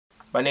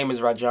My name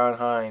is Rajohn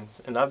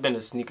Hines, and I've been a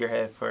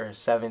sneakerhead for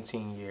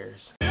 17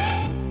 years.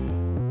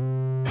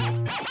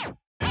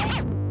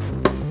 I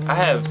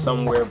have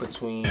somewhere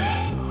between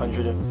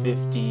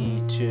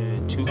 150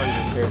 to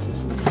 200 pairs of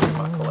sneakers in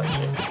my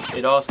collection.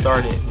 It all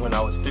started when I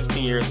was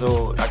 15 years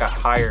old. I got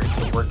hired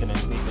to work in a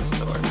sneaker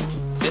store.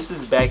 This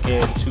is back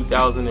in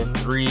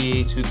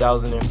 2003,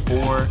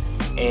 2004,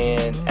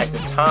 and at the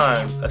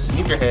time, a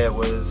sneakerhead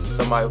was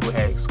somebody who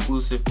had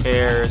exclusive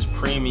pairs,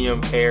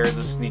 premium pairs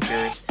of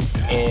sneakers,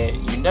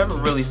 and you never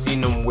really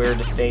seen them wear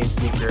the same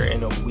sneaker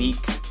in a week,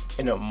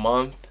 in a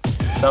month,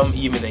 some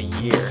even a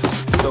year.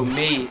 So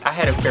me, I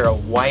had a pair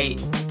of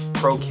white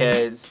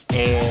Pro-Keds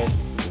and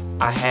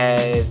I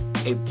had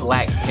a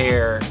black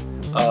pair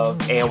of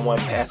A1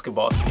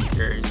 basketball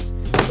sneakers.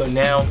 So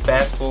now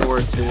fast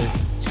forward to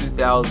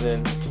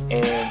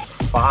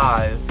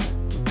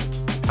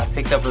 2005, I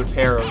picked up a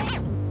pair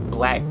of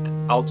black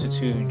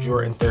Altitude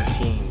Jordan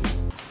 13s.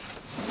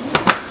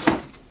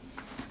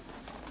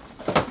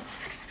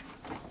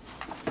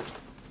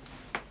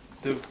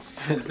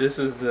 This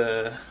is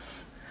the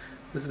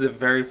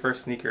very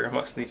first sneaker in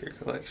my sneaker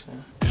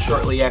collection.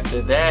 Shortly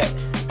after that,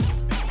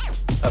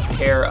 a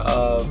pair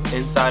of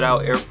Inside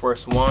Out Air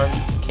Force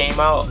Ones came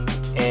out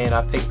and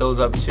I picked those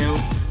up too.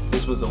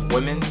 This was a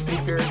women's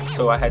sneaker,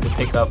 so I had to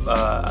pick up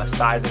a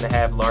size and a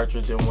half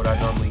larger than what I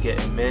normally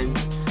get in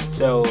men's.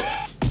 So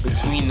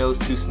between those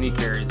two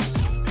sneakers,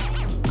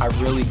 I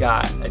really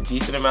got a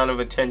decent amount of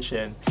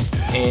attention,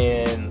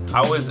 and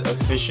I was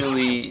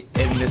officially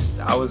a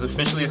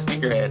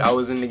sneakerhead. I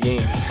was in the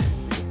game.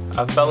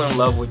 I fell in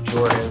love with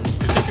Jordans,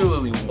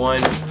 particularly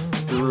 1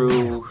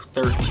 through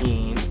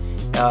 13.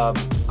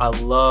 I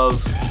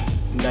love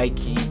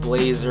Nike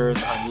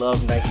Blazers, I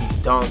love Nike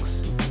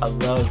Dunks, I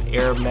love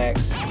Air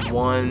Max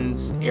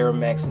 1s, Air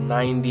Max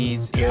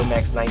 90s, Air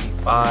Max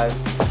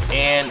 95s,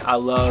 and I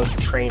love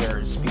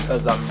trainers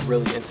because I'm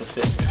really into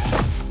fitness.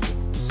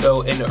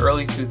 So in the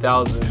early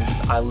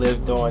 2000s, I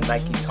lived on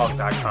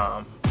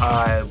NikeTalk.com.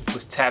 I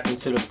was tapped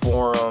into the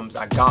forums.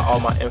 I got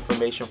all my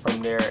information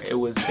from there. It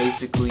was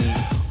basically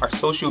our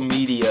social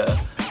media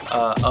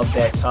of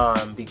that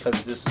time,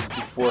 because this is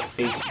before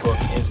Facebook,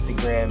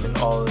 Instagram, and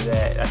all of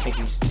that. I think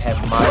we had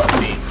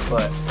MySpace,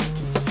 but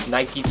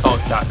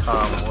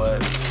NikeTalk.com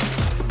was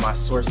my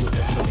source of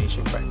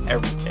information for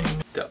everything.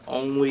 The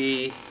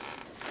only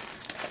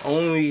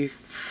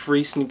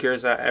free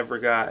sneakers I ever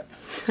got,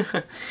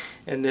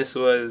 and it's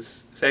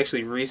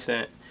actually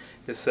recent.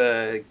 It's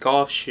a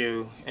golf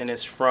shoe, and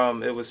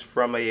it was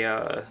from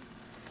a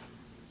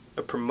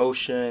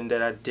promotion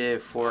that I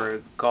did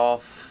for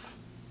Golf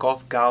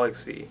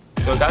Galaxy.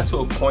 So it got to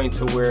a point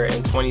to where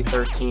in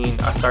 2013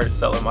 I started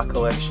selling my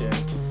collection.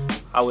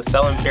 I was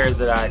selling pairs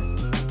that I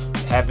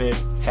haven't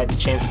had the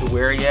chance to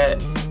wear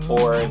yet,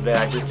 or that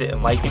I just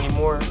didn't like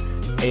anymore,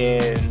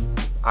 and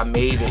I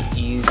made an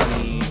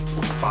easy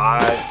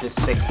 $5,000 to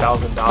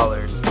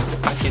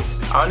 $6,000. I can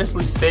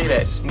honestly say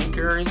that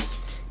sneakers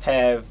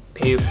have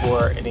paid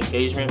for an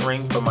engagement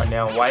ring for my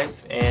now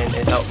wife, and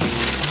it helped me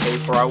pay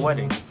for our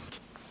wedding.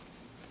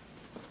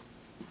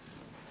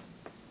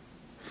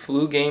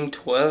 Flu Game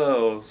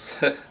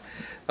 12s.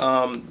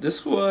 I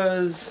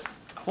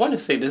want to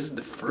say this is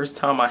the first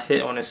time I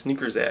hit on a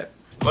sneakers app.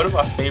 One of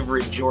my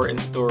favorite Jordan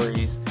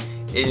stories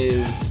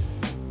is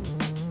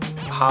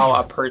how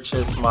I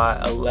purchased my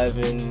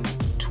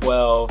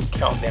 11-12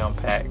 countdown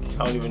pack.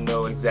 I don't even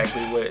know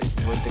exactly what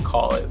to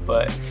call it,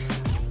 but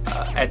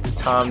at the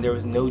time there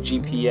was no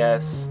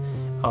GPS,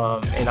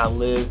 and I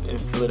live in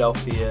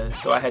Philadelphia,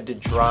 so I had to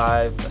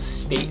drive a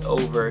state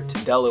over to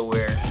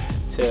Delaware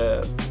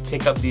to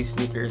pick up these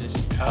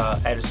sneakers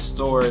at a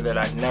store that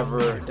I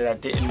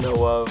didn't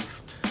know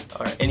of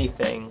or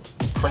anything.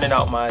 Printed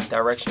out my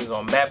directions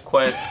on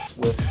MapQuest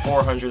with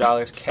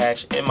 $400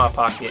 cash in my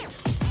pocket,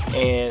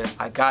 and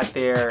I got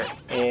there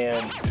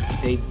and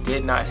they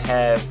didn't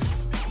have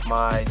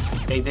my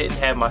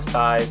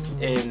size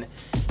in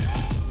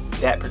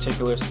that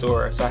particular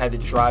store, so I had to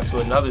drive to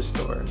another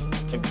store.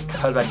 And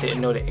because I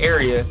didn't know the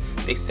area,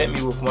 they sent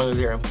me with one of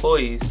their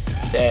employees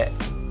that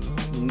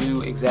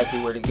knew exactly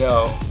where to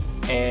go.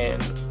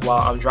 And while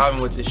I'm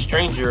driving with this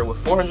stranger with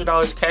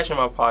 $400 cash in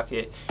my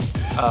pocket,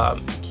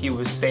 he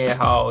was saying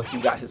how he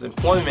got his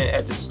employment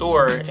at the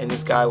store, and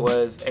this guy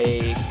was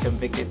a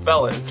convicted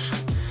felon.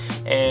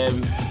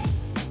 And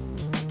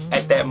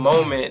at that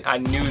moment, I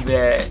knew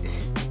that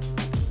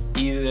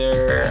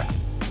either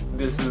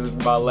this is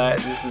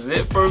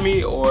it for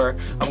me, or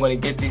I'm gonna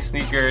get these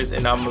sneakers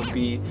and I'm gonna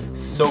be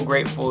so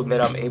grateful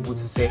that I'm able to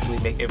safely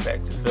make it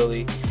back to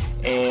Philly.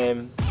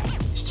 And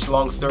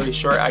long story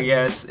short, I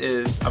guess,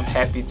 is I'm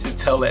happy to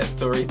tell that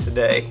story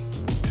today.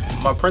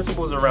 My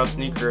principles around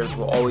sneakers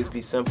will always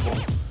be simple.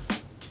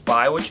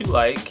 Buy what you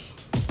like,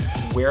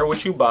 wear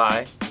what you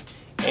buy,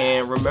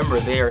 and remember,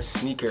 they are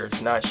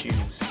sneakers, not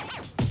shoes.